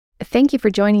Thank you for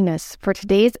joining us for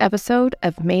today's episode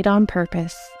of Made on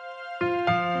Purpose.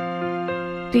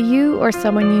 Do you or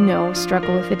someone you know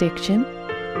struggle with addiction?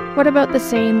 What about the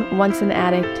saying, once an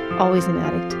addict, always an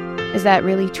addict? Is that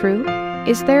really true?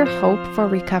 Is there hope for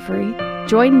recovery?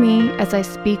 Join me as I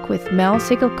speak with Mel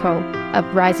Siggelkow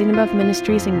of Rising Above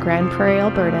Ministries in Grande Prairie,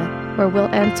 Alberta, where we'll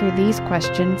answer these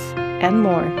questions and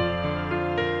more.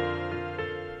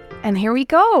 And here we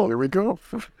go. Here we go.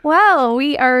 Well,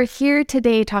 we are here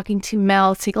today talking to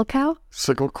Mel Siggelkow.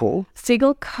 Siggelkow.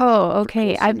 Siggelkow.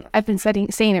 Okay, I've been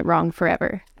saying it wrong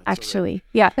forever, actually.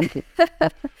 Right.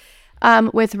 Yeah.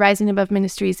 With Rising Above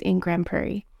Ministries in Grande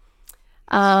Prairie.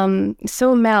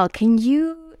 So Mel, can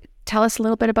you tell us a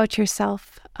little bit about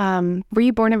yourself? Were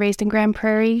you born and raised in Grande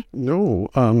Prairie? No,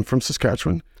 from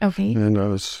Saskatchewan. Okay. And I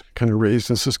was kind of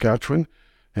raised in Saskatchewan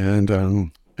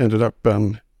and ended up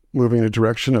moving in a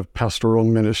direction of pastoral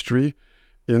ministry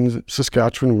in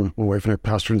Saskatchewan. My wife and I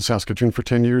pastored in Saskatoon for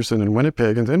 10 years and in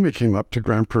Winnipeg. And then we came up to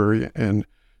Grande Prairie in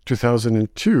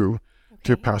 2002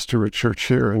 to pastor a church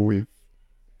here. And we've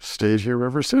stayed here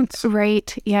ever since.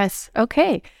 Right. Yes.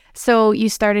 Okay. So you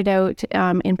started out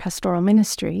in pastoral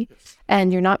ministry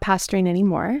and you're not pastoring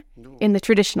anymore in the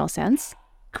traditional sense.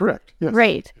 Correct. Yes.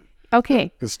 Right.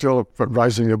 Okay. It's still, but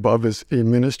Rising Above is a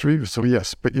ministry. So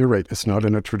yes, but you're right. It's not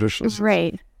in a traditional sense.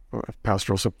 Right.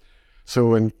 Pastoral.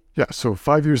 So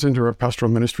 5 years into our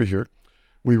pastoral ministry here,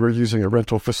 we were using a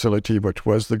rental facility, which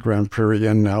was the Grande Prairie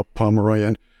and now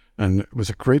Pomeroy, and it was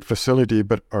a great facility,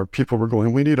 but our people were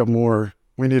going, we need a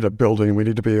building, we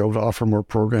need to be able to offer more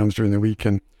programs during the week,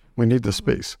 and we need the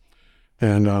space.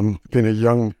 And being a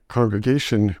young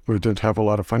congregation, we didn't have a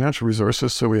lot of financial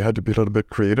resources, so we had to be a little bit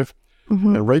creative.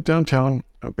 Mm-hmm. And right downtown,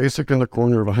 basically in the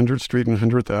corner of 100th Street and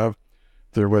 100th Ave,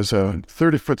 there was a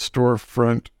 30-foot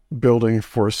storefront building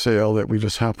for sale that we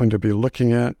just happened to be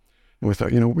looking at. And we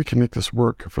thought, we can make this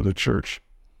work for the church.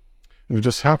 And it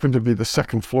just happened to be the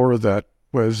second floor of that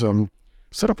was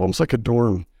set up almost like a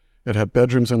dorm. It had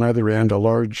bedrooms on either end, a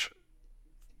large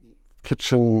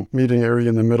kitchen meeting area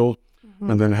in the middle,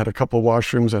 and then it had a couple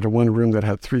washrooms. It had one room that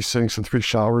had 3 sinks and 3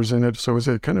 showers in it. So it was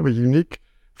a kind of a unique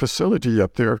facility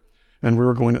up there. And we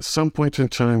were going, at some point in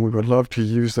time, we would love to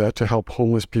use that to help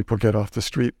homeless people get off the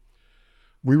street.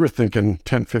 We were thinking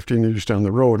 10, 15 years down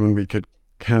the road when we could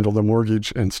handle the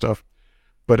mortgage and stuff.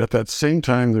 But at that same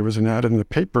time, there was an ad in the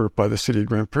paper by the city of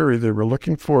Grande Prairie. They were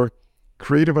looking for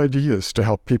creative ideas to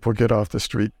help people get off the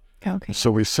street. Okay.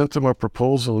 So we sent them a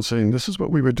proposal saying, this is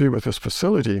what we would do with this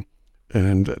facility.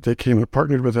 And they came and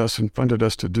partnered with us and funded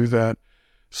us to do that.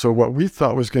 So what we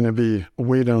thought was going to be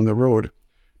way down the road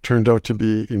turned out to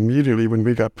be immediately when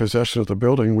we got possession of the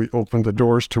building, we opened the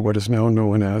doors to what is now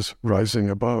known as Rising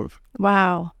Above.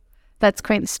 Wow. That's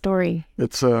quite the story. I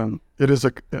totally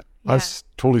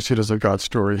see it as a God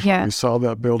story. Yeah. We saw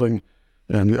that building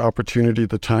and the opportunity,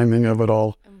 the timing of it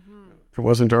all. Mm-hmm. It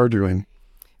wasn't our doing.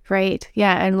 Right.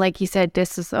 Yeah. And like you said,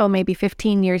 this is, maybe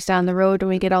 15 years down the road when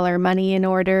we get all our money in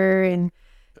order. And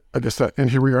I guess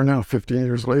and here we are now, 15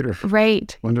 years later.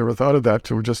 Right. I never thought of that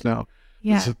till just now.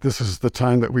 Yeah. This is the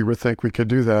time that we would think we could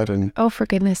do that. And for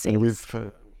goodness sakes.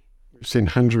 We've seen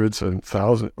hundreds and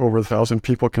over 1,000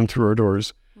 people come through our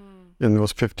doors in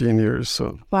those 15 years.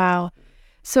 So. Wow.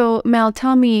 So Mel,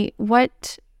 tell me,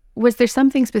 was there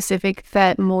something specific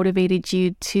that motivated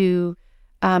you to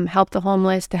help the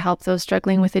homeless, to help those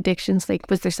struggling with addictions? Like,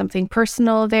 was there something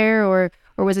personal there, or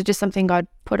was it just something God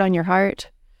put on your heart?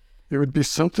 It would be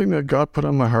something that God put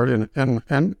on my heart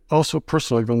and also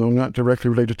personal, even though not directly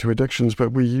related to addictions,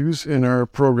 but we use in our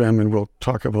program, and we'll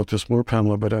talk about this more,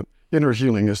 Pamela, but inner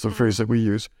healing is the phrase that we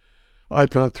use.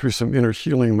 I'd gone through some inner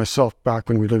healing myself back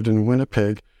when we lived in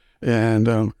Winnipeg,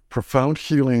 and profound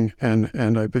healing,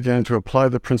 and I began to apply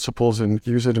the principles and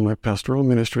use it in my pastoral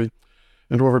ministry.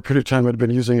 And over a period of time, I'd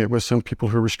been using it with some people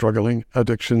who were struggling,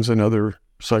 addictions and other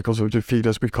cycles of defeat,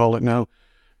 as we call it now.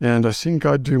 And I've seen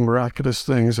God do miraculous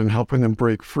things and helping them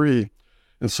break free.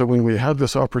 And so when we had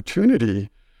this opportunity,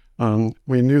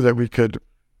 we knew that we could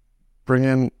bring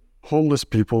in homeless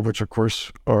people, which of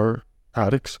course are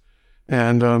addicts,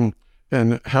 and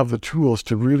have the tools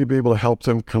to really be able to help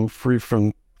them come free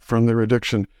from their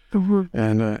addiction. Mm-hmm.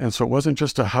 And so it wasn't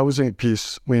just a housing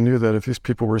piece. We knew that if these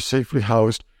people were safely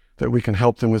housed, that we can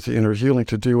help them with the inner healing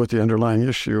to deal with the underlying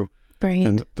issue. Right.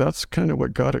 And that's kind of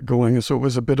what got it going. And so it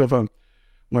was a bit of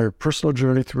my personal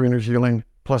journey through inner healing,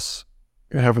 plus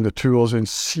having the tools and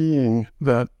seeing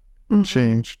that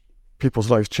change,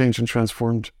 people's lives changed and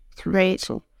transformed through. Right. That,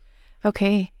 so.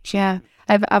 Okay. Yeah.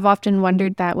 I've often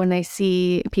wondered that when I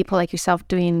see people like yourself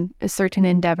doing certain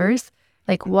endeavors,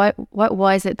 like what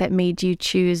was it that made you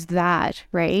choose that,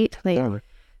 right? Like, Yeah.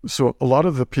 So a lot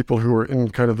of the people who are in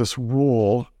kind of this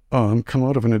role come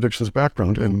out of an addictions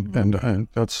background, and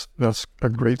that's a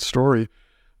great story.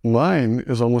 Mine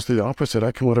is almost the opposite.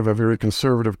 I come out of a very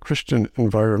conservative Christian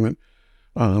environment,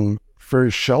 very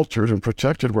sheltered and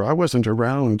protected, where I wasn't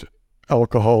around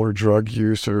alcohol or drug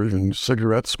use or even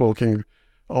cigarette smoking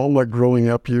all my growing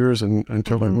up years, and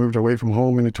until I moved away from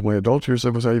home and into my adult years,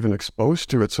 was I even exposed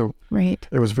to it. So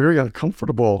it was very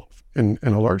uncomfortable in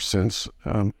a large sense.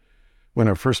 When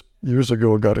I first years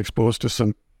ago got exposed to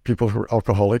some people who were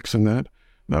alcoholics, and that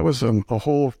was a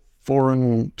whole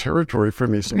foreign territory for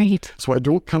me. So I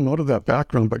don't come out of that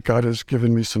background, but God has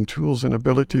given me some tools and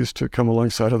abilities to come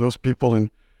alongside of those people.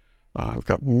 And I've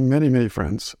got many, many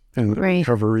friends in the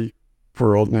recovery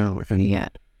world now. And yeah,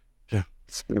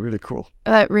 it's been really cool.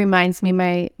 That reminds me,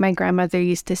 my grandmother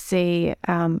used to say,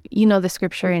 the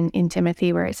scripture in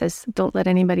Timothy where it says, don't let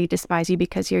anybody despise you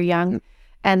because you're young.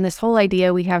 And this whole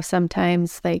idea we have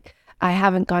sometimes, like, I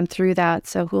haven't gone through that,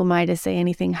 so who am I to say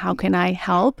anything? How can I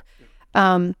help?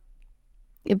 But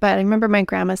I remember my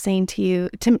grandma saying to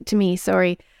me,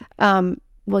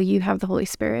 well, you have the Holy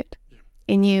Spirit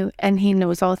in you, and He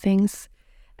knows all things.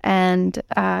 And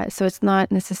so it's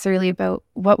not necessarily about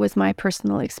what was my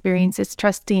personal experience. It's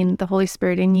trusting the Holy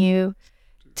Spirit in you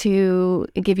to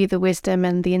give you the wisdom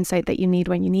and the insight that you need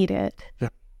when you need it.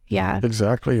 Yeah,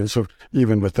 exactly. And so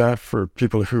even with that, for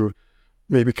people who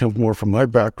maybe come more from my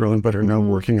background, but are now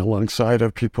working alongside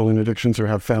of people in addictions or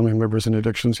have family members in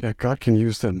addictions, God can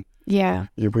use them. Yeah.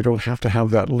 We don't have to have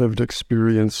that lived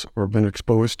experience or been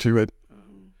exposed to it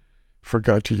for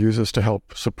God to use us to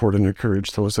help support and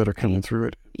encourage those that are coming through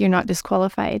it. You're not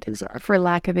disqualified for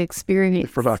lack of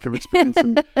experience. For lack of experience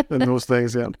and those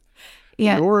things,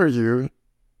 yeah. Nor are you,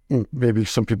 maybe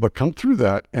some people come through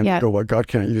that and go, well, God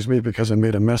can't use me because I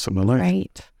made a mess of my life.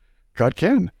 Right. God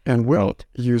can and will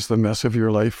use the mess of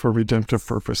your life for redemptive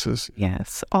purposes.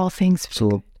 Yes, all things.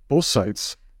 So both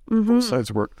sides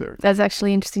work there. That's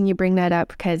actually interesting you bring that up,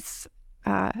 because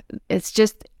it's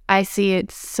just, I see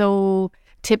it so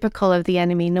typical of the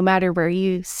enemy, no matter where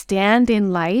you stand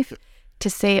in life, to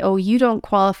say, oh, you don't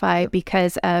qualify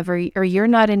because of, or you're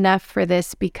not enough for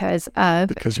this because of.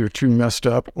 Because you're too messed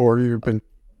up, or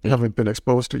haven't been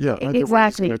exposed to. Yeah,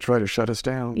 exactly. Going to try to shut us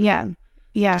down. Yeah.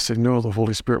 I say, no, the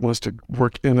Holy Spirit wants to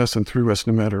work in us and through us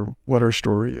no matter what our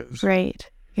story is. Right.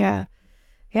 Yeah.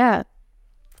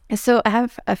 So I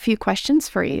have a few questions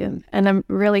for you, and I'm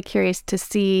really curious to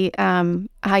see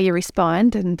how you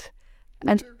respond. And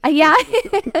yeah.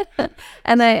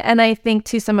 and I think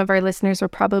too, some of our listeners will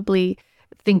probably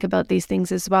think about these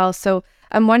things as well. So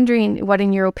I'm wondering what,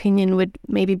 in your opinion, would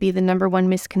maybe be the number one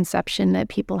misconception that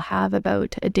people have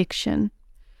about addiction?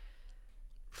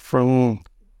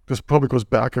 This probably goes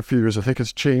back a few years. I think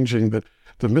it's changing, but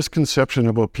the misconception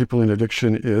about people in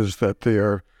addiction is that they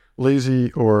are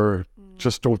lazy or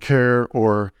just don't care,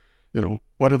 or,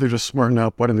 why don't they just smarten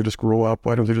up? Why don't they just grow up?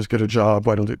 Why don't they just get a job?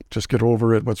 Why don't they just get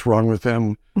over it? What's wrong with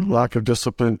them? Lack of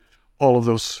discipline. All of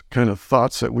those kind of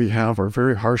thoughts that we have are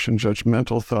very harsh and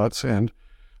judgmental thoughts, and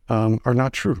are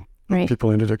not true. Right.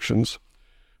 People in addictions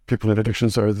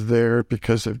are there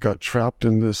because they've got trapped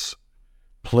in this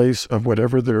place of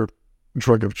whatever their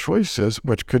drug of choice is,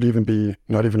 which could even be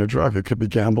not even a drug. It could be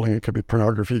gambling, it could be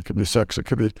pornography, it could be sex, it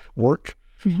could be work.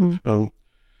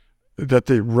 That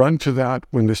they run to that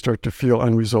when they start to feel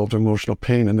unresolved emotional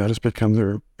pain, and that has become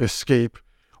their escape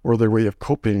or their way of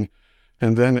coping.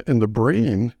 And then in the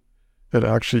brain, it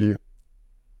actually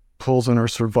pulls on our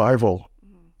survival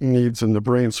needs in the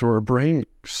brain. So our brain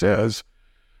says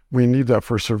we need that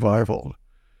for survival.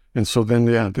 And so then,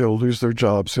 they'll lose their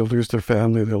jobs, they'll lose their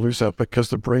family, they'll lose that because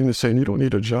the brain is saying you don't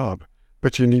need a job,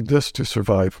 but you need this to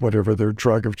survive, whatever their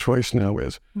drug of choice now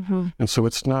is. And so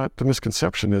it's not, the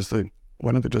misconception is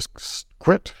why don't they just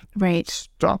quit? Right.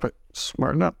 Stop it,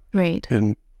 smarten up. Right.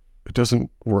 And it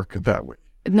doesn't work that way.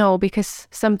 No, because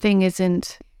something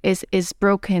is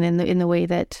broken in the way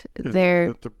that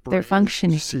they're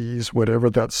functioning. Sees whatever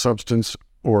that substance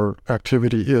or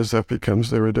activity is that becomes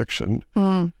their addiction.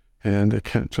 And they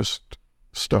can't just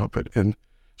stop it. And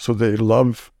so they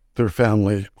love their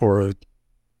family, and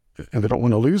they don't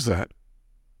want to lose that,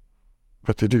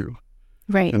 but they do.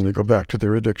 Right. And they go back to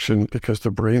their addiction because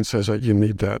the brain says that you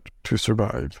need that to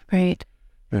survive. Right.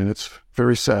 And it's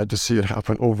very sad to see it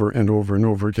happen over and over and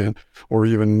over again. Or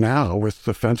even now with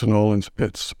the fentanyl, and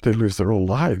they lose their own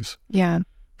lives. Yeah.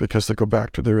 Because they go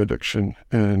back to their addiction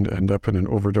and end up in an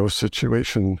overdose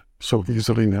situation so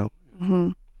easily now.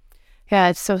 Yeah,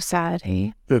 it's so sad.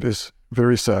 Hey? It is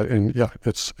very sad, and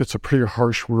it's a pretty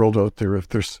harsh world out there if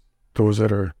there's those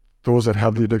that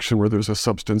have the addiction where there's a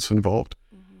substance involved,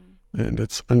 and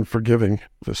it's unforgiving.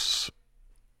 This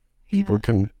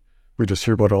We just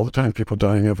hear about all the time, people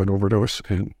dying of an overdose,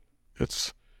 and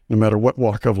it's no matter what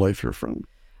walk of life you're from.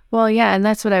 Well, yeah, and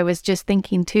that's what I was just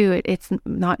thinking too. It's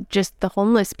not just the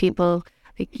homeless people.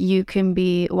 Like, you can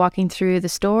be walking through the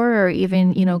store or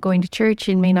even, going to church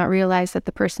and may not realize that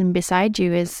the person beside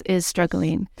you is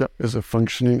struggling. That is a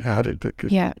functioning addict that could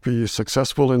be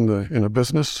successful in a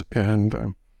business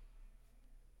and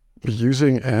be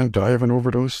using and die of an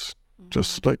overdose,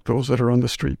 just like those that are on the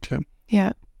street.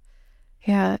 Yeah.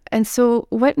 Yeah. And so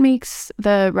what makes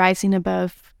the Rising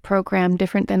Above program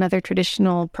different than other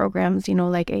traditional programs,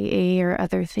 like AA or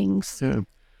other things? Yeah.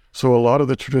 So a lot of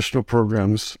the traditional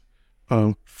programs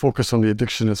focus on the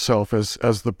addiction itself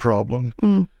as the problem,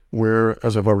 where,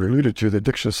 as I've already alluded to, the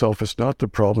addiction itself is not the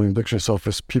problem. The addiction itself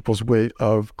is people's way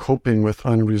of coping with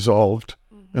unresolved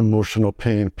emotional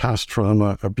pain, past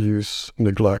trauma, abuse,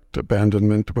 neglect,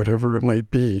 abandonment, whatever it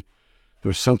might be.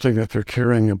 There's something that they're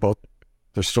carrying about.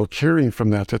 They're still carrying from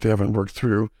that they haven't worked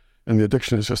through, and the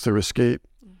addiction is just their escape.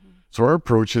 So our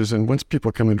approach is, and once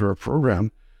people come into our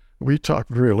program, we talk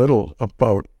very little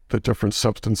about the different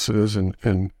substances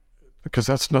and because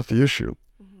that's not the issue.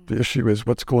 The issue is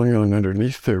what's going on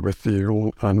underneath there with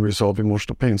the unresolved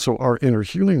emotional pain. So our inner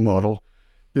healing model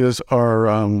is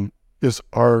our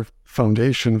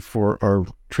foundation for our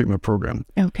treatment program.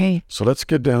 Okay. So let's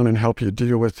get down and help you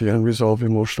deal with the unresolved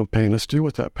emotional pain. Let's deal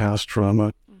with that past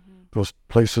trauma, those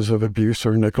places of abuse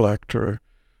or neglect or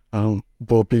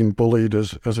being bullied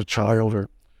as a child or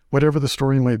whatever the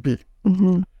story might be.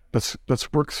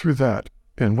 Let's work through that.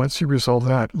 And once you resolve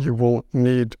that, you won't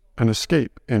need an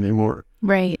escape anymore.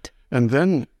 Right. And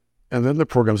then the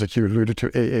programs that you alluded to,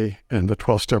 AA and the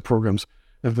 12-step programs,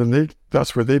 and then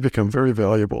that's where they become very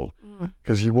valuable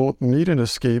because you won't need an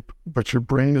escape, but your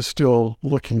brain is still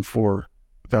looking for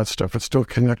that stuff. It's still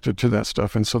connected to that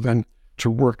stuff. And so then to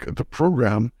work the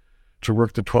program, to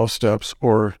work the 12 steps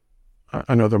or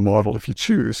another model if you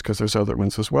choose, because there's other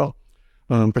ones as well.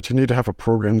 But you need to have a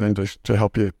program then to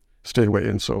help you stay away.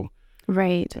 And so.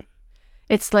 Right.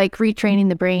 It's like retraining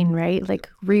the brain, right? Like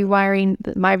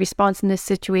rewiring. My response in this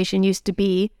situation used to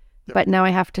be, but now I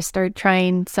have to start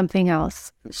trying something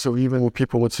else. So even when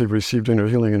people would say received inner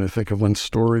healing, and I think of one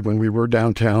story when we were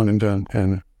downtown,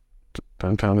 and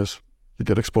downtown is, you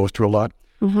get exposed to a lot.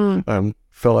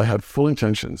 Fella had full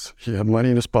intentions. He had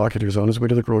money in his pocket. He was on his way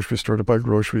to the grocery store to buy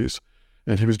groceries,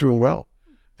 and he was doing well.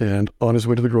 And on his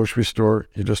way to the grocery store,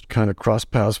 he just kind of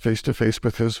crossed paths face to face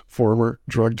with his former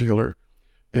drug dealer.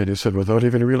 And he said, without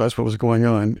even realizing what was going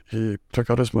on, he took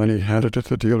out his money, handed it to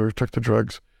the dealer, took the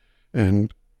drugs,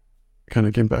 and kind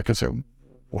of came back and said,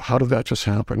 well, how did that just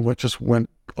happen? What just went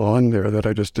on there that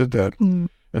I just did that? And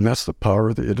that's the power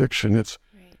of the addiction. It's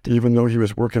even though he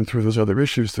was working through those other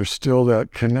issues, there's still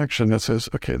that connection that says,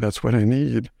 okay, that's what I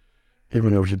need,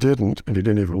 even though he didn't, and he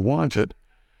didn't even want it.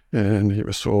 And he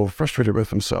was so frustrated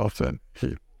with himself that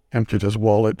he emptied his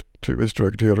wallet to his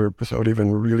drug dealer without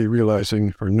even really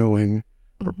realizing or knowing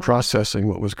or processing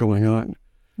what was going on.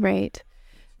 Right.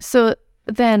 So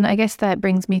then I guess that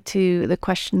brings me to the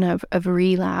question of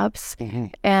relapse.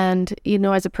 And,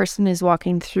 as a person is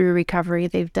walking through recovery,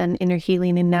 they've done inner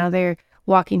healing, and now they're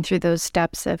walking through those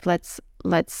steps of let's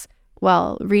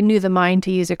renew the mind,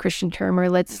 to use a Christian term, or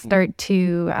let's start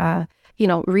to,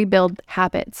 rebuild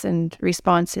habits and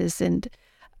responses. And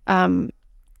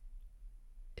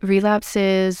relapse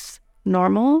is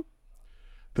normal.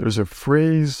 There's a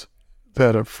phrase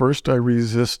that at first I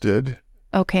resisted.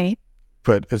 Okay.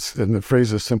 But the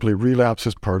phrase is simply relapse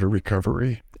is part of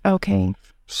recovery. Okay.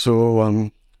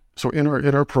 So in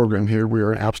our program here, we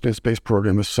are an abstinence-based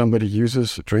program. If somebody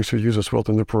drinks or uses wealth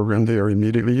in the program, they are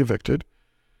immediately evicted.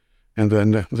 And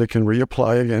then they can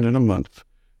reapply again in a month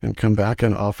and come back.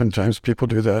 And oftentimes people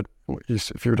do that.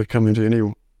 If you were to come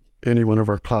into any one of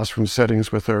our classroom settings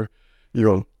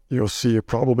you'll see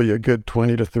probably a good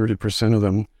 20 to 30% of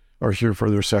them are here for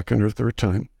their second or third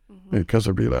time because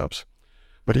of relapse.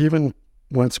 But even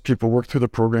once people work through the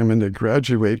program and they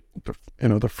graduate,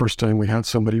 the first time we had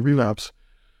somebody relapse,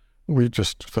 we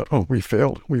just thought, oh, we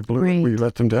failed. We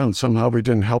let them down. Somehow we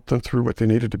didn't help them through what they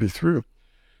needed to be through.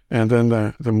 And then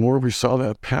the more we saw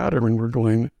that pattern, we're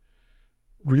going,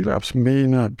 relapse may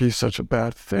not be such a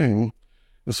bad thing.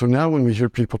 And so now when we hear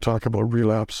people talk about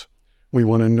relapse, we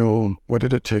want to know, what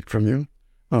did it take from you?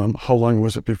 How long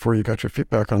was it before you got your feet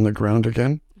back on the ground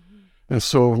again? And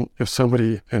so if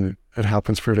somebody, and it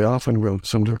happens fairly often,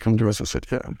 somebody will come to us and say,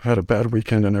 yeah, I had a bad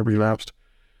weekend and I relapsed,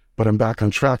 but I'm back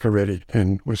on track already.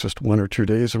 And it was just 1 or 2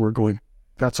 days, and we're going,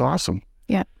 that's awesome.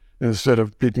 Yeah. And instead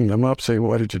of beating them up, saying,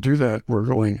 why did you do that? We're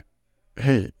going,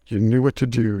 hey, you knew what to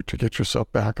do to get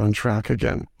yourself back on track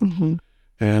again.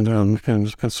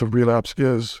 And so relapse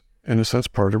is in a sense,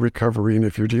 part of recovery. And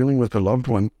if you're dealing with a loved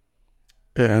one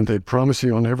and they promise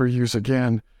you'll never use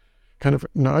again, kind of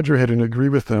nod your head and agree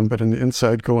with them, but in the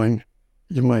inside going,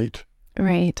 you might.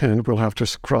 Right. And we'll have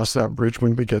to cross that bridge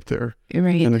when we get there.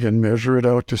 Right. And again, measure it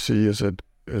out to see, was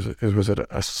it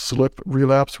a slip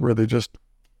relapse where they just,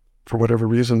 for whatever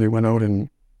reason, they went out and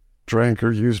drank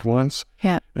or used once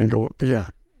and go, yeah,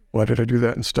 why did I do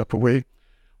that, and step away?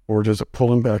 Or does it pull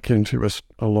them back into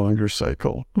a longer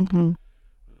cycle? Mm-hmm.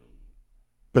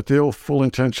 But the full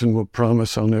intention will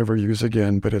promise I'll never use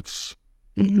again, but it's,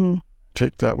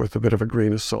 take that with a bit of a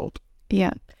grain of salt.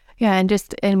 Yeah. Yeah. And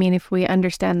just, I mean, if we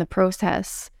understand the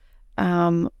process,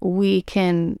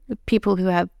 people who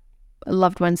have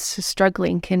loved ones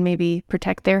struggling can maybe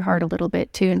protect their heart a little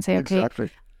bit too and say, okay, exactly.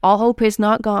 All hope is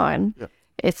not gone. Yeah.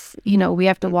 It's, we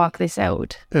have to walk this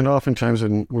out. And oftentimes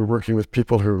we're working with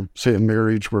people who, say, a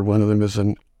marriage where one of them is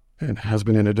and has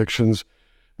been in addictions,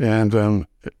 and, now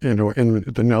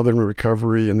they're in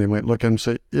recovery, and they might look at him and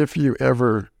say, if you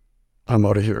ever, I'm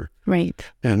out of here. Right.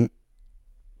 And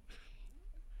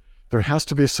there has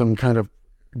to be some kind of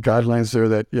guidelines there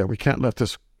that, we can't let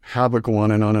this habit go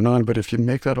on and on and on. But if you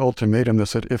make that ultimatum that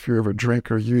said, if you ever drink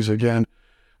or use again,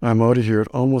 I'm out of here, it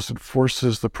almost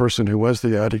forces the person who was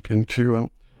the addict into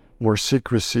more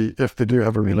secrecy if they do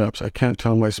have a relapse. I can't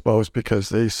tell my spouse because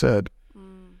they said.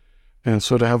 And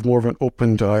so to have more of an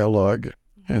open dialogue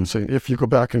and saying, if you go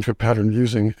back into a pattern of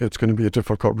using, it's going to be a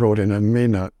difficult road and I may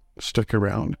not stick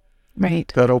around.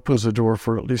 Right. That opens the door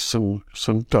for at least some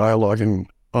dialogue and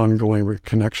ongoing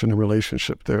connection and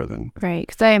relationship there then. Right.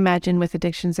 Because I imagine with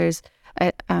addictions, there's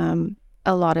a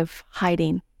lot of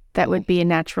hiding. That would be a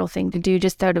natural thing to do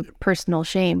just out of personal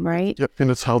shame, right? Yep.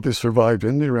 And it's how they survived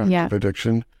in their active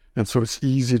addiction. And so it's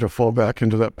easy to fall back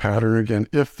into that pattern again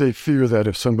if they fear that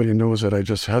if somebody knows that I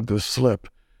just had this slip,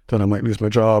 then I might lose my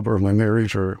job or my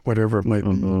marriage or whatever it might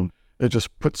be. It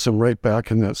just puts them right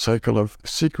back in that cycle of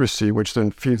secrecy, which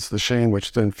then feeds the shame,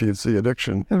 which then feeds the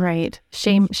addiction. Right.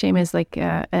 Shame is like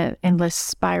an endless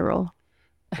spiral.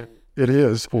 It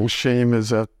is. Well, shame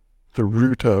is at the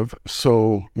root of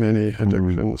so many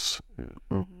addictions.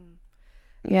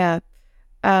 Yeah.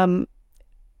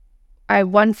 I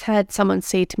once had someone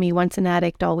say to me, once an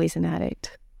addict, always an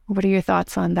addict. What are your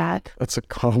thoughts on that? That's a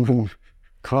common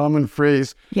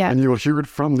phrase. Yeah. And you'll hear it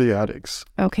from the addicts.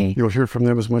 Okay. You'll hear from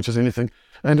them as much as anything.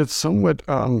 And it's somewhat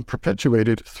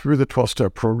perpetuated through the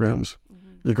 12-step programs.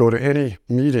 You go to any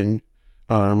meeting,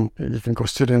 you can go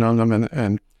sit in on them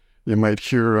and you might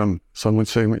hear someone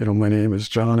say, my name is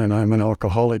John and I'm an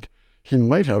alcoholic. He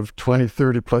might have 20,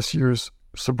 30 plus years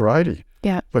sobriety.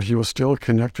 Yeah. But he will still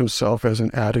connect himself as an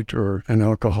addict or an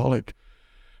alcoholic.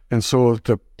 And so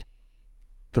the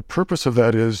purpose of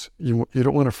that is you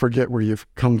don't want to forget where you've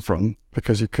come from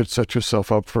because you could set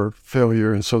yourself up for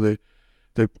failure. And so they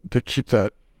keep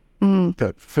that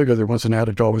figure there, once an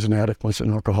addict, always an addict, once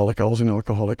an alcoholic, always an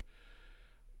alcoholic.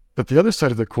 But the other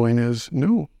side of the coin is,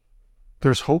 no,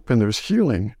 there's hope and there's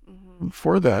healing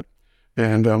for that.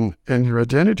 And your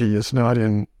identity is not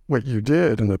in what you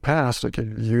did in the past, like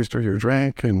you used or you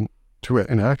drank and to it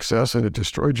in excess and it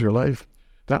destroyed your life.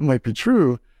 That might be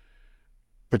true,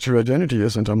 but your identity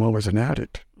isn't, I'm always an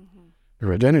addict.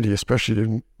 Your identity,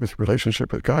 especially with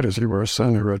relationship with God, is you are a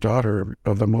son or a daughter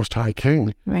of the Most High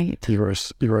King. Right. You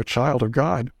are a child of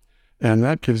God. And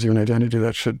that gives you an identity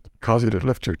that should cause you to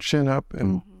lift your chin up.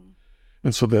 And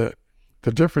so the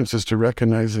difference is to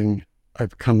recognizing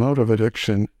I've come out of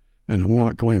addiction and I'm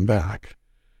not going back.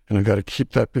 And I've got to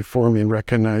keep that before me and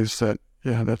recognize that,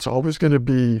 that's always going to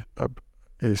be a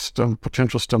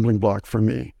potential stumbling block for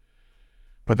me.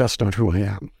 But that's not who I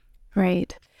am.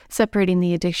 Right. Separating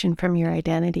the addiction from your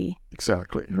identity.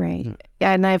 Exactly. Right.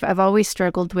 Yeah, and I've always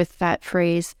struggled with that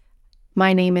phrase,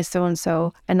 my name is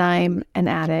so-and-so, and I'm an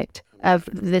addict of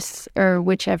this or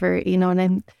whichever,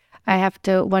 and I have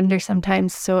to wonder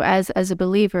sometimes, so as a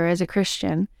believer, as a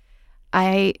Christian,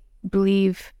 I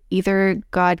believe either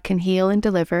God can heal and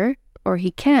deliver or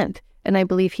he can't. And I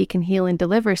believe he can heal and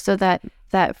deliver. So that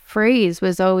phrase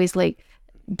was always like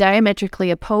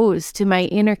diametrically opposed to my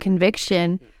inner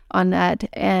conviction on that.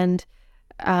 And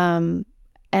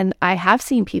I have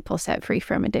seen people set free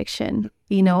from addiction,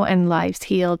 and lives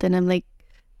healed. And I'm like,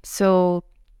 so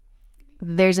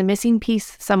there's a missing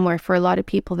piece somewhere for a lot of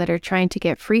people that are trying to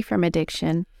get free from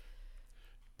addiction.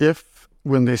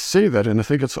 When they say that, and I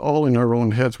think it's all in our own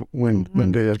heads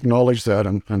when they acknowledge that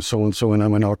I'm so-and-so and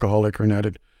I'm an alcoholic or an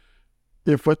addict,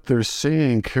 if what they're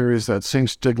saying carries that same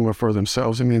stigma for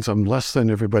themselves, it means I'm less than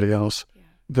everybody else,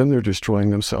 then they're destroying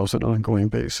themselves on an ongoing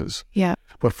basis. Yeah.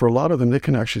 But for a lot of them, they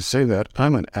can actually say that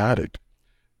I'm an addict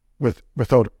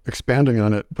without expanding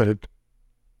on it,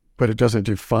 but but it doesn't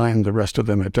define the rest of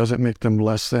them. It doesn't make them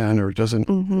less than, or it doesn't,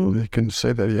 they can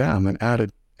say that, yeah, I'm an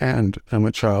addict and I'm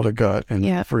a child of God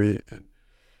and free.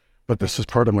 But this is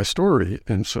part of my story.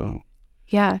 And so.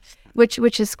 Yeah, which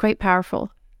is quite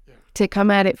powerful to come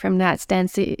at it from that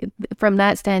stance. From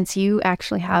that stance, you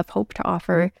actually have hope to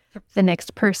offer the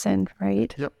next person,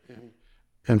 right? Yep.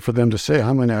 And for them to say,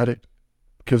 I'm an addict,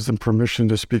 gives them permission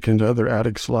to speak into other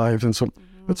addicts' lives. And so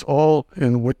it's all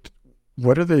in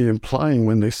what are they implying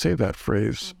when they say that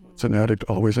phrase? It's an addict,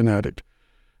 always an addict.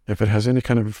 If it has any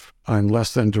kind of, I'm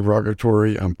less than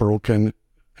derogatory, I'm broken.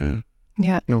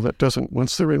 That doesn't,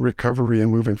 once they're in recovery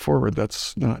and moving forward,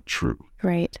 that's not true.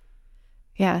 Right.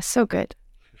 Yeah, so good.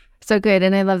 So good.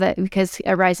 And I love that, because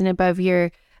Rising Above,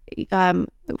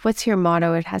 what's your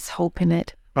motto? It has hope in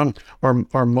it.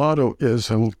 Our motto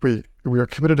is we are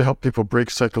committed to help people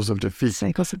break cycles of defeat.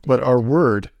 But our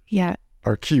word,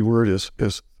 our key word is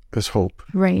hope.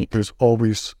 Right. There's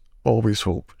always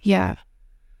hope. Yeah.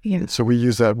 So we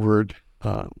use that word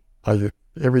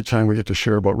every time we get to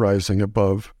share about rising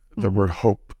above. The word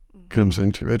hope comes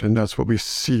into it, and that's what we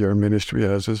see our ministry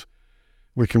as, is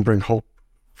we can bring hope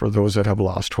for those that have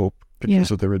lost hope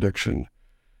because of their addiction.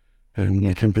 And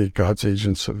we can be God's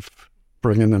agents of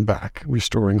bringing them back,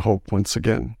 restoring hope once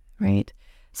again. Right.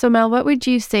 So Mel, what would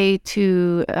you say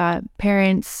to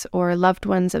parents or loved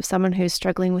ones of someone who's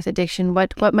struggling with addiction?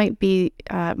 What might be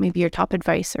maybe your top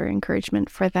advice or encouragement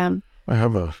for them? I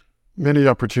have many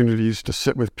opportunities to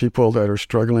sit with people that are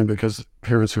struggling, because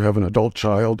parents who have an adult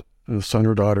child, a son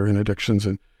or daughter in addictions,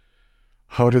 and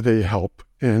how do they help?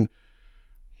 And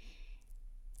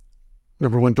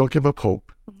number one, don't give up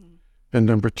hope. And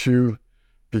number two,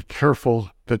 be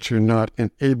careful that you're not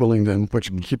enabling them, which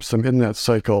keeps them in that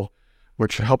cycle,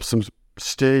 which helps them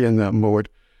stay in that mode.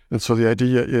 And so the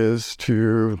idea is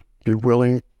to be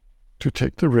willing to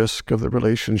take the risk of the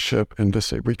relationship and to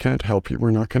say, we can't help you.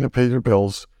 We're not going to pay your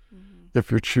bills if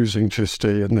you're choosing to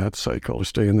stay in that cycle, or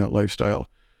stay in that lifestyle.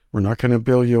 We're not going to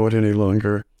bail you out any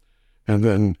longer. And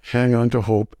then hang on to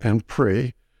hope and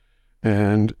pray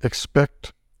and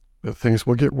expect that things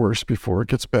will get worse before it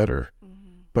gets better.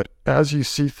 But as you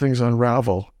see things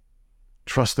unravel,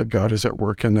 trust that God is at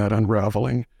work in that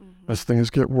unraveling. As things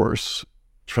get worse,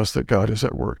 trust that God is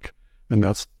at work, and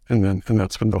that's when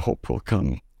the hope will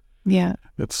come. Yeah,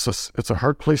 it's a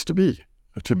hard place to be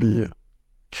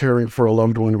caring for a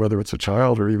loved one, whether it's a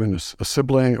child or even a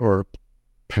sibling or a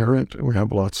parent. We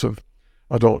have lots of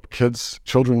adults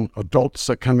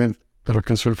that come in that are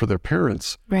concerned for their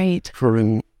parents, right, who are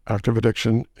in active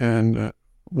addiction and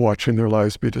watching their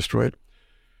lives be destroyed.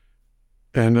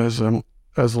 And as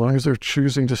long as they're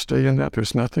choosing to stay in that,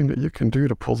 there's nothing that you can do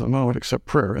to pull them out except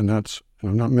prayer. And that's,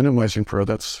 I'm not minimizing prayer.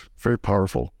 That's very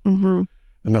powerful. And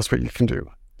that's what you can do.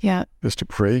 Yeah. Is to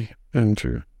pray and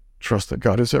to trust that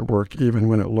God is at work, even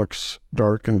when it looks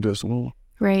dark and dismal.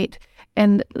 Right.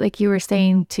 And like you were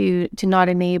saying, to not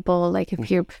enable, like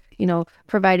if you're,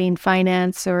 providing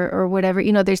finance or whatever,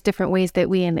 there's different ways that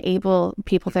we enable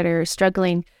people that are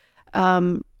struggling.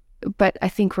 But I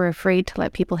think we're afraid to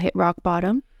let people hit rock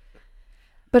bottom.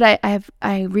 But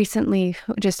I recently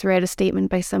just read a statement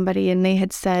by somebody, and they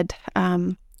had said,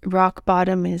 rock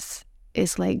bottom is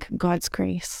like God's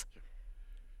grace.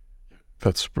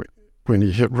 That's when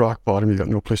you hit rock bottom, you got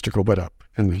no place to go but up.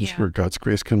 And that's where God's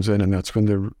grace comes in, and that's when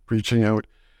they're reaching out.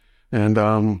 And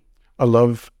I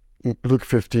love Luke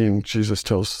 15, Jesus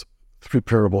tells 3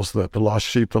 parables, the lost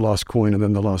sheep, the lost coin, and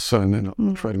then the lost son. And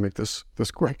I'll try to make this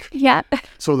quick. Yeah.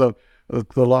 So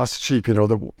the lost sheep,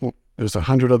 there's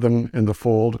 100 of them in the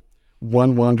fold.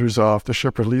 One wanders off. The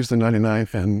shepherd leaves the 99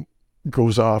 and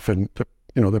goes off. And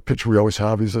the picture we always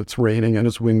have is it's raining and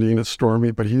it's windy and it's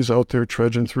stormy, but he's out there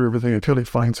trudging through everything until he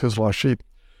finds his lost sheep.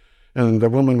 And the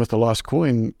woman with the lost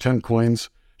coin, 10 coins,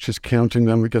 she's counting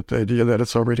them. We get the idea that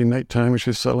it's already nighttime and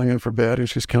she's settling in for bed and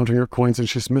she's counting her coins and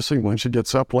she's missing one. She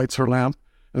gets up, lights her lamp,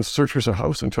 and searches her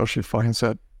house until she finds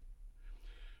that.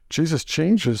 Jesus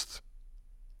changes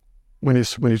when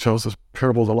he tells this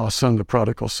parable of the lost son, the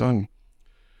prodigal son.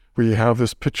 We have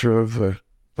this picture of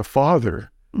the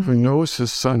father who knows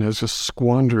his son has just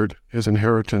squandered his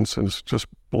inheritance and is just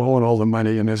blowing all the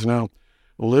money and is now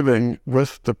living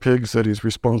with the pigs that he's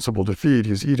responsible to feed.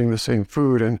 He's eating the same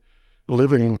food and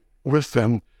living with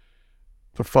them.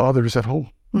 The father is at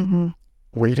home,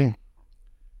 waiting.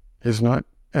 He's not,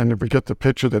 and if we get the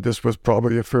picture that this was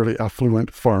probably a fairly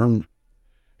affluent farm,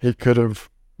 he could have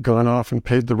gone off and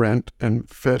paid the rent and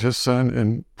fed his son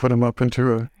and put him up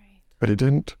into but he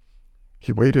didn't.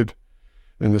 He waited.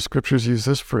 And the scriptures use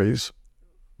this phrase,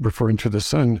 referring to the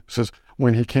son, says,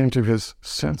 when he came to his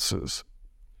senses.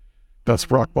 That's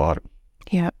rock bottom.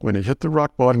 Yeah. When he hit the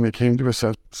rock bottom, he came to his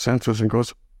senses and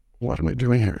goes, what am I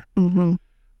doing here? Mm-hmm.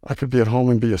 I could be at home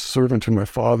and be a servant to my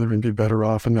father and be better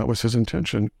off, and that was his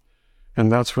intention.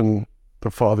 And that's when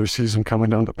the father sees him coming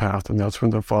down the path, and that's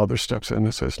when the father steps in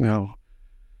and says, now,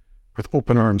 with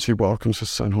open arms, he welcomes his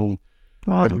son home.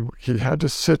 Wow. But he had to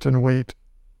sit and wait,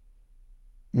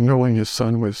 knowing his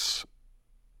son was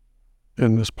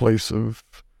in this place of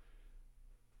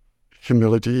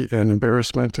humility and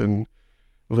embarrassment and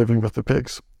living with the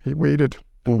pigs. He waited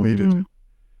and waited. Mm-hmm.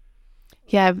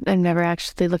 Yeah, I've never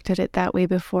actually looked at it that way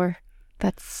before.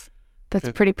 That's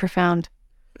pretty profound.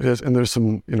 It is, and there's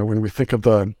some, when we think of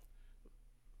the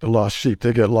lost sheep,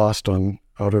 they get lost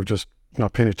out of just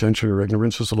not paying attention or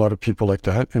ignorance. There's a lot of people like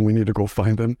that, and we need to go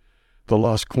find them. The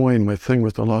lost coin, my thing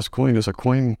with the lost coin is a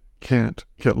coin can't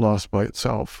get lost by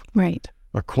itself. Right.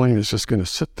 A coin is just going to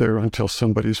sit there until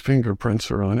somebody's fingerprints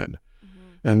are on it.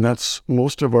 Mm-hmm. And that's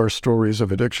most of our stories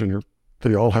of addiction.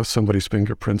 They all have somebody's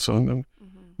fingerprints on them.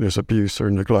 Mm-hmm. There's abuse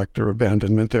or neglect or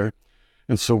abandonment there.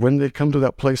 And so when they come to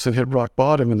that place and hit rock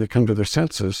bottom and they come to their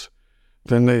senses,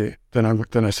 then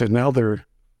I said, now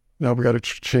we got to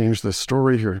change the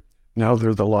story here. Now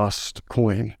they're the lost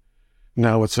coin.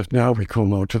 Now we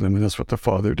come out to them, and that's what the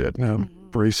father did. Now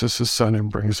embraces his son and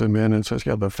brings him in and says,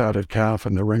 yeah, the fatted calf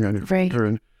and the ring on your finger,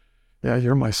 and yeah,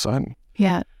 you're my son.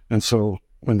 Yeah. And so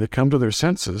when they come to their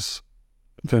senses,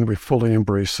 then we fully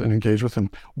embrace and engage with them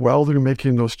while they're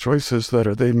making those choices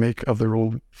that they make of their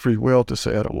own free will to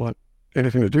say, I don't want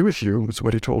anything to do with you. It's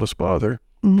what he told his father.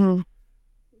 Mm-hmm.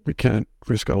 We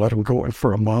just got to let him go. And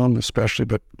for a mom especially,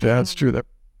 but dads too,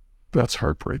 that's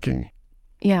heartbreaking.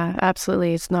 Yeah,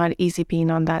 absolutely. It's not easy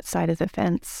being on that side of the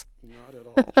fence. Not at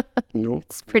all. No.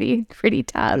 It's pretty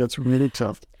tough. It's really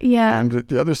tough. Yeah. And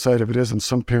the other side of it is, and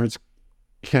some parents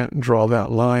can't draw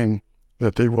that line,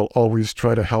 that they will always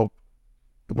try to help,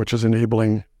 which is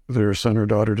enabling their son or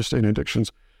daughter to stay in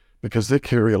addictions, because they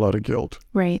carry a lot of guilt.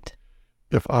 Right.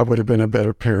 If I would have been a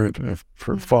better parent,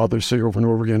 for fathers say over and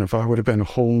over again, if I would have been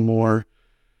home more,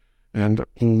 and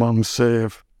moms say,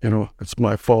 it's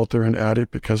my fault they're an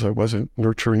addict because I wasn't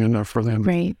nurturing enough for them.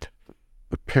 Right.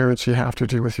 The parents, you have to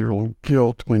deal with your own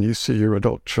guilt when you see your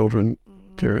adult children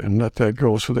there, and let that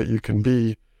go so that you can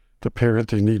be the parent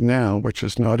they need now, which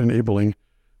is not enabling,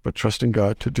 but trusting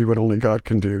God to do what only God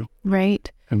can do.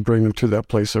 Right. And bring them to that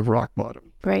place of rock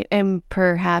bottom. Right. And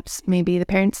perhaps maybe the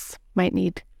parents might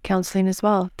need counseling as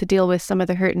well to deal with some of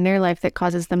the hurt in their life that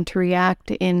causes them to react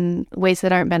in ways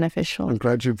that aren't beneficial. I'm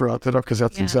glad you brought that up, because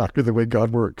that's exactly the way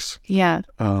God works. Yeah.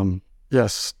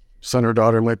 Yes, son or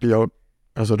daughter might be out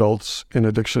as adults in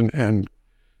addiction, and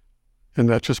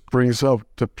that just brings out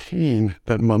the pain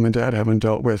that mom and dad haven't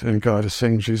dealt with, and God is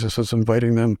saying, Jesus is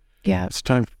inviting them. Yeah. It's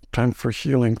time for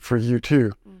healing for you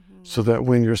too, so that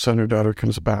when your son or daughter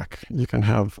comes back, you can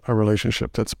have a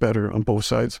relationship that's better on both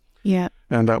sides. Yeah.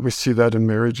 And we see that in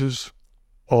marriages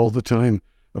all the time.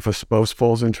 If a spouse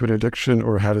falls into an addiction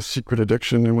or had a secret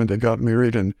addiction, and when they got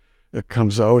married and it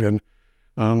comes out,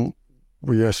 and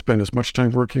we spend as much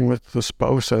time working with the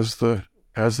spouse as the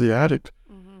addict,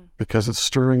 because it's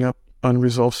stirring up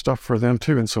unresolved stuff for them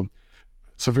too. And so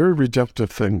it's a very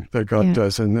redemptive thing that God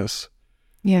does in this.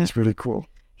 Yeah. It's really cool.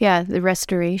 Yeah, the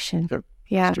restoration.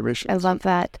 Yeah. Restoration. I love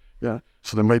that. Yeah.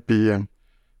 So there might be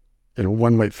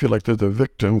one might feel like they're the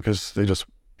victim because they just,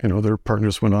 their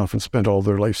partners went off and spent all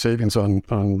their life savings on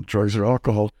drugs or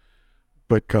alcohol.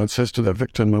 But God says to that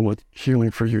victim, I want healing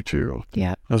for you too.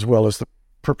 Yeah. As well as the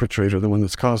perpetrator, the one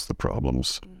that's caused the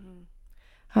problems.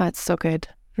 Oh, it's so good.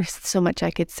 There's so much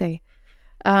I could say.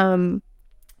 And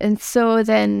so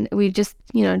then we just,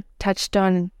 touched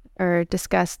on or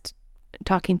discussed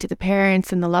talking to the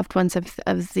parents and the loved ones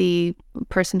of the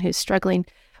person who's struggling.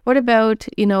 What about,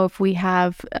 if we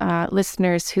have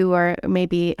listeners who are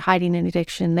maybe hiding in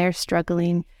addiction, they're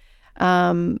struggling,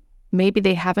 maybe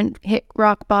they haven't hit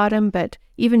rock bottom, but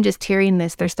even just hearing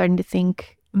this, they're starting to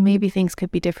think maybe things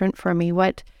could be different for me.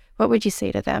 What would you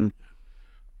say to them?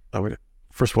 I would,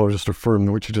 first of all, just affirm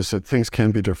what you just said. Things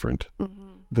can be different.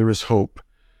 There is hope,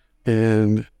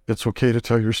 and it's okay to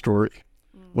tell your story.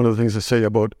 One of the things I say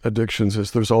about addictions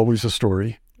is there's always a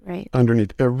story. Right.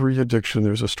 Underneath every addiction,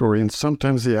 there's a story, and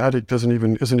sometimes the addict isn't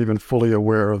even fully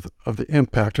aware of the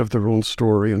impact of their own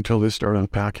story until they start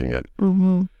unpacking it.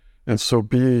 And so,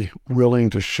 be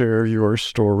willing to share your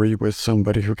story with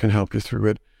somebody who can help you through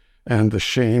it. And the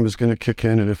shame is going to kick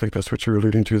in, and I think that's what you're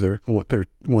alluding to. They're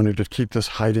wanting to keep this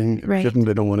hiding, hidden.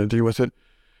 They don't want to deal with it.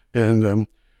 And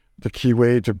the key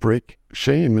way to break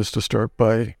shame is to start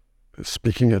by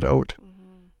speaking it out.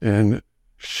 And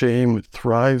shame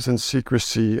thrives in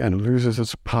secrecy and loses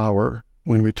its power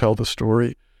when we tell the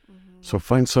story. So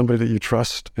find somebody that you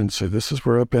trust and say, this is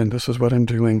where I've been, this is what I'm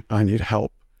doing, I need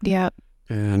help. Yeah.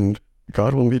 And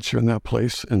God will meet you in that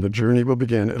place and the journey will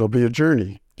begin. It'll be a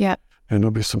journey. Yeah. And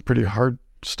there'll be some pretty hard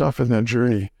stuff in that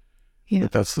journey. Yeah.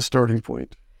 But that's the starting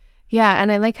point. Yeah.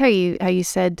 And I like how you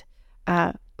said,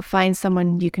 find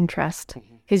someone you can trust,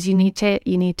 because you need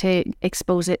to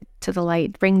expose it to the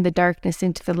light, bring the darkness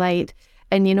into the light.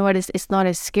 And you know what? It's not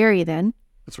as scary then.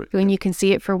 That's right. When you can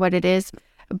see it for what it is.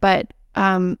 But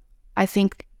I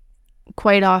think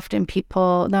quite often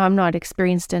people, now I'm not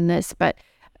experienced in this, but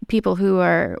people who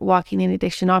are walking in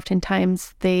addiction,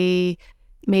 oftentimes they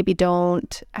maybe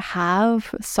don't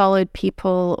have solid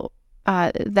people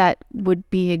that would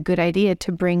be a good idea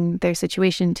to bring their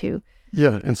situation to.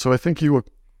 Yeah, and so I think you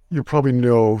probably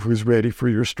know who's ready for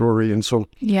your story. And so,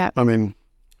 yeah, I mean,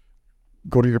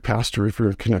 go to your pastor if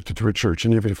you're connected to a church.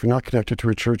 And even if you're not connected to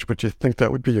a church, but you think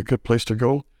that would be a good place to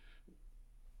go,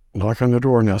 knock on the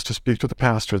door and ask to speak to the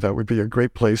pastor. That would be a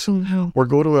great place. Mm-hmm. Or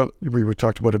go to we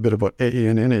talked about a bit about AA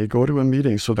and NA, go to a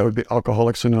meeting. So that would be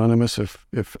Alcoholics Anonymous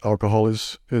if alcohol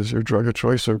is your drug of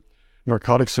choice, or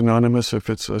Narcotics Anonymous if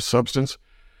it's a substance.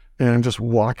 And just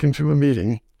walk into a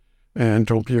meeting and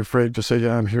don't be afraid to say,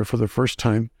 yeah, I'm here for the first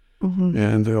time. Mm-hmm.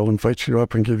 And they'll invite you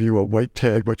up and give you a white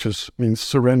tag, which means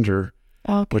surrender,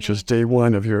 which is day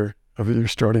one of your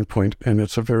starting point. And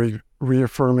it's a very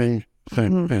reaffirming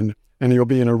thing. Mm-hmm. And you'll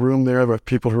be in a room there with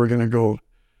people who are going to go,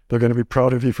 they're going to be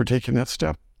proud of you for taking that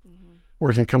step. Mm-hmm. Or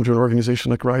you can come to an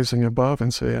organization like Rising Above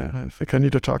and say, I think I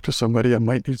need to talk to somebody. I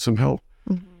might need some help.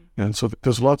 Mm-hmm. And so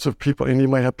there's lots of people, and you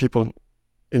might have people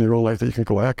in your own life that you can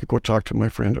go, I could go talk to my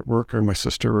friend at work or my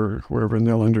sister or whoever, and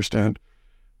they'll understand.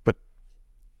 But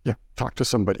yeah, talk to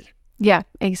somebody. Yeah,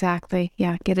 exactly.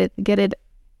 Yeah, get it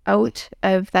out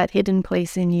of that hidden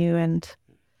place in you. And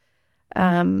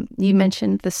you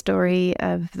mentioned the story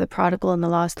of the prodigal and the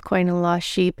lost coin and the lost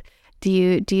sheep. Do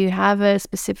you have a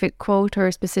specific quote or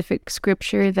a specific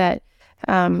scripture that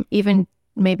even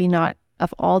maybe not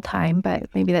of all time, but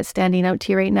maybe that's standing out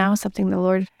to you right now, something the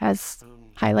Lord has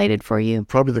highlighted for you?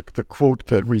 Probably the quote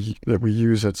that we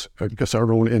use, it's I guess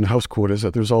our own in-house quote, is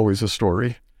that there's always a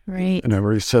story. Right. And I've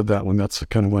already said that one. That's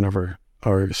kind of one of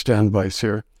our standbys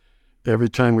here. Every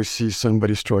time we see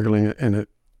somebody struggling and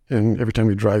every time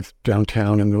we drive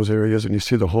downtown in those areas and you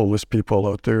see the homeless people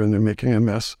out there and they're making a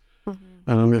mess,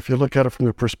 if you look at it from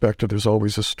the perspective, there's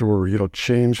always a story. It'll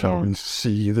change how we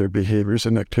see their behaviors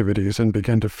and activities and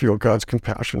begin to feel God's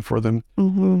compassion for them.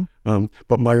 Mm-hmm.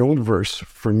 But my own verse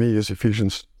for me is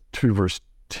Ephesians 2, verse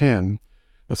 10,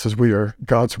 that says, we are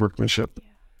God's workmanship,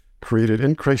 created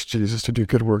in Christ Jesus to do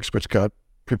good works, which God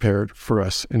prepared for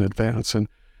us in advance. And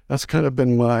that's kind of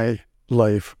been my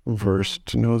life verse,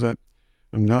 to know that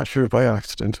I'm not here by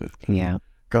accident. Yeah.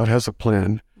 God has a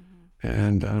plan.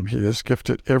 And he has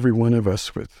gifted every one of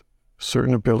us with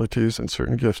certain abilities and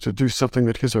certain gifts to do something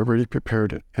that he's already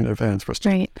prepared in advance for us.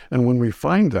 Right. And when we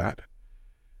find that,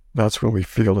 that's when we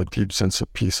feel a deep sense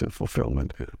of peace and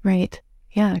fulfillment. Right.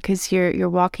 Yeah, because you're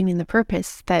walking in the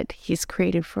purpose that he's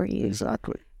created for you.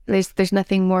 Exactly. There's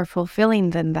nothing more fulfilling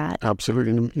than that.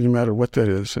 Absolutely, no matter what that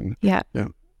is. And yeah.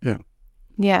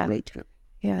 Right.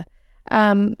 Yeah.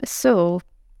 So,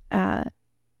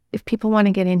 if people want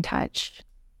to get in touch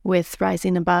with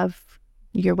Rising Above,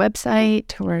 your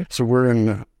website, or... So we're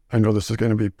in, I know this is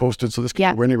going to be posted, so this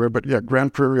can go anywhere, but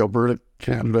Grande Prairie, Alberta,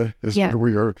 Canada is where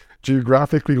we are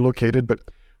geographically located, but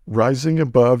Rising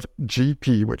Above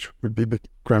GP, which would be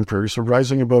Grande Prairie, so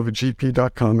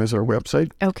risingabovegp.com is our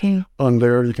website. Okay. On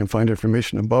there, you can find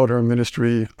information about our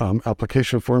ministry,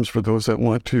 application forms for those that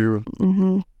want to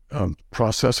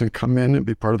process and come in and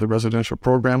be part of the residential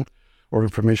program, or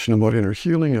information about inner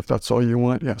healing, if that's all you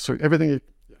want. Yeah, so everything you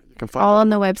can find. All on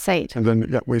the website. And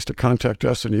then ways to contact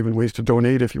us and even ways to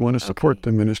donate if you want to support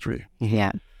the ministry.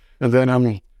 Yeah. And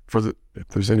then if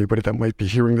there's anybody that might be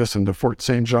hearing this in the Fort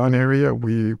St. John area,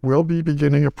 we will be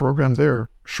beginning a program there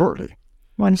shortly.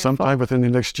 Wonderful. Sometime within the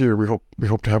next year, we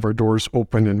hope to have our doors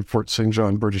open in Fort St.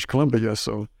 John, British Columbia.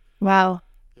 So wow.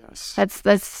 Yes.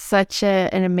 That's such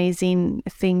an amazing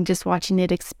thing, just watching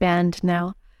it expand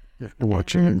now. Yeah, and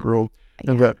watching it grow.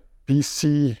 And that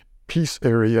BC Peace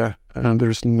area, and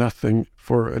there's nothing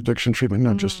for addiction treatment,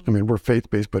 not just, we're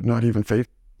faith-based, but not even faith.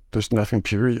 There's nothing,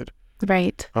 period.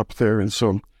 Right. Up there. And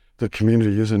so the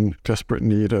community is in desperate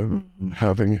need of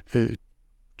having a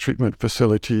treatment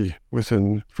facility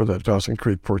for that Dawson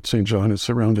Creek, Port St. John and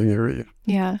surrounding area.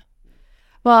 Yeah.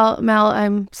 Well, Mel,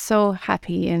 I'm so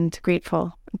happy and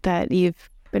grateful that you've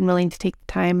been willing to take the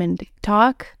time and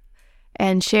talk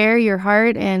and share your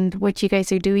heart and what you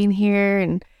guys are doing here.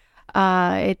 And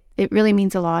it really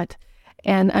means a lot.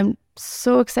 And I'm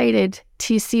so excited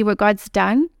to see what God's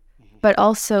done but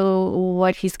also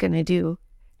what he's going to do.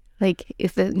 Like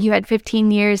if you had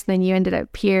 15 years, then you ended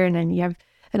up here, and then you have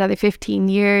another 15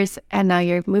 years, and now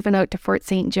you're moving out to Fort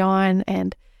St. John.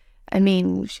 And I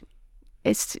mean,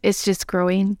 it's just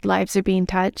growing. Lives are being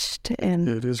touched, and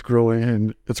it is growing,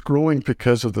 and it's growing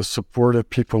because of the support of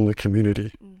people in the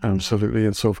community. Absolutely.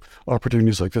 And so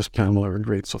opportunities like this, Pamela, are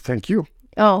great. So thank you.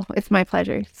 Oh, it's my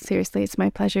pleasure. Seriously, it's my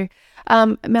pleasure.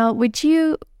 Mel, would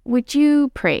you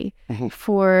pray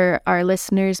for our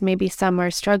listeners? Maybe some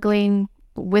are struggling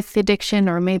with addiction,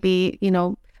 or maybe,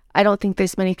 I don't think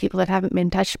there's many people that haven't been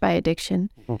touched by addiction.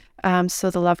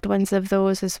 So the loved ones of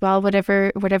those as well,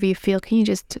 whatever you feel, can you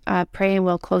just pray, and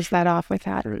we'll close that off with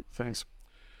that. Great, thanks.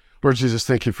 Lord Jesus,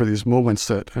 thank you for these moments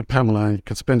that Pamela and I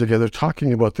can spend together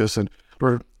talking about this. And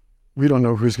Lord, we don't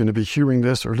know who's going to be hearing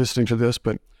this or listening to this,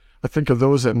 but I think of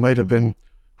those that might have been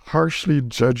harshly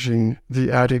judging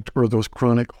the addict or those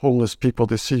chronic homeless people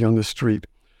they see on the street.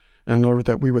 And Lord,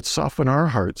 that we would soften our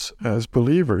hearts as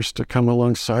believers to come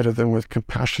alongside of them with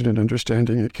compassion and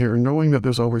understanding and care, knowing that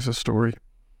there's always a story.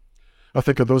 I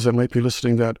think of those that might be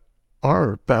listening that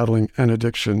are battling an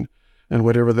addiction, and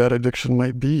whatever that addiction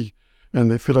might be,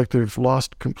 and they feel like they've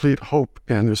lost complete hope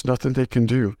and there's nothing they can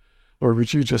do. Lord,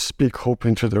 would you just speak hope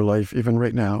into their life even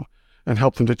right now, and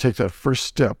help them to take that first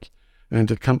step and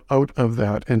to come out of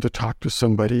that and to talk to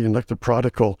somebody, and like the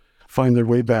prodigal, find their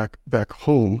way back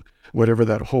home, whatever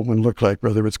that home would look like,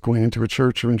 whether it's going into a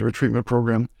church or into a treatment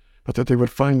program, but that they would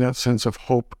find that sense of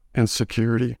hope and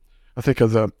security. I think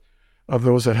of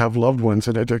those that have loved ones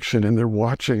in addiction, and they're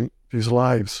watching these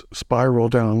lives spiral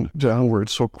downward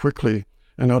so quickly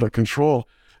and out of control,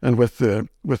 and with the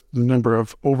number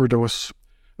of overdose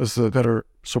that are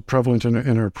so prevalent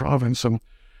in our province,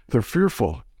 they're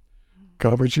fearful.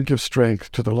 God, would you give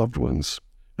strength to the loved ones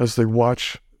as they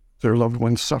watch their loved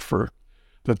ones suffer,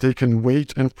 that they can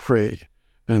wait and pray,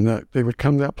 and that they would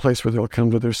come to that place where they'll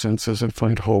come to their senses and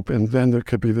find hope, and then there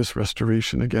could be this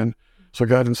restoration again. So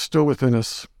God, instill within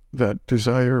us that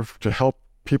desire to help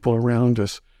people around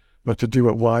us, but to do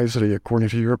it wisely according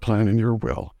to your plan and your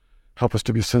will. Help us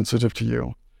to be sensitive to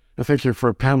you. And thank you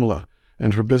for Pamela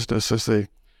and her business as they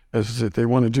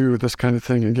want to do this kind of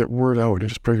thing and get word out. And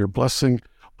just pray your blessing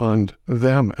on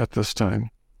them at this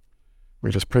time. We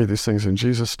just pray these things in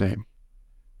Jesus' name.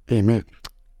 Amen.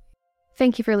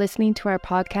 Thank you for listening to our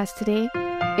podcast today.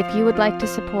 If you would like to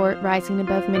support Rising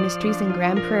Above Ministries in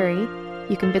Grande Prairie,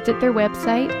 you can visit their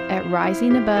website at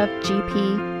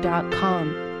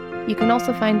risingabovegp.com. You can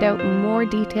also find out more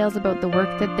details about the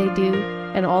work that they do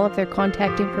and all of their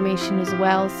contact information as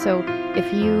well. So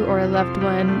if you or a loved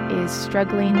one is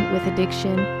struggling with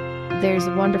addiction, there's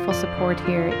wonderful support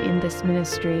here in this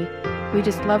ministry. We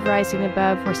just love Rising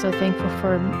Above. We're so thankful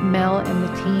for Mel and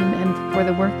the team and for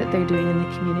the work that they're doing in the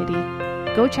community.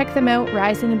 Go check them out,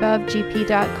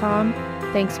 risingabovegp.com.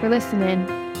 Thanks for listening.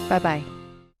 Bye-bye.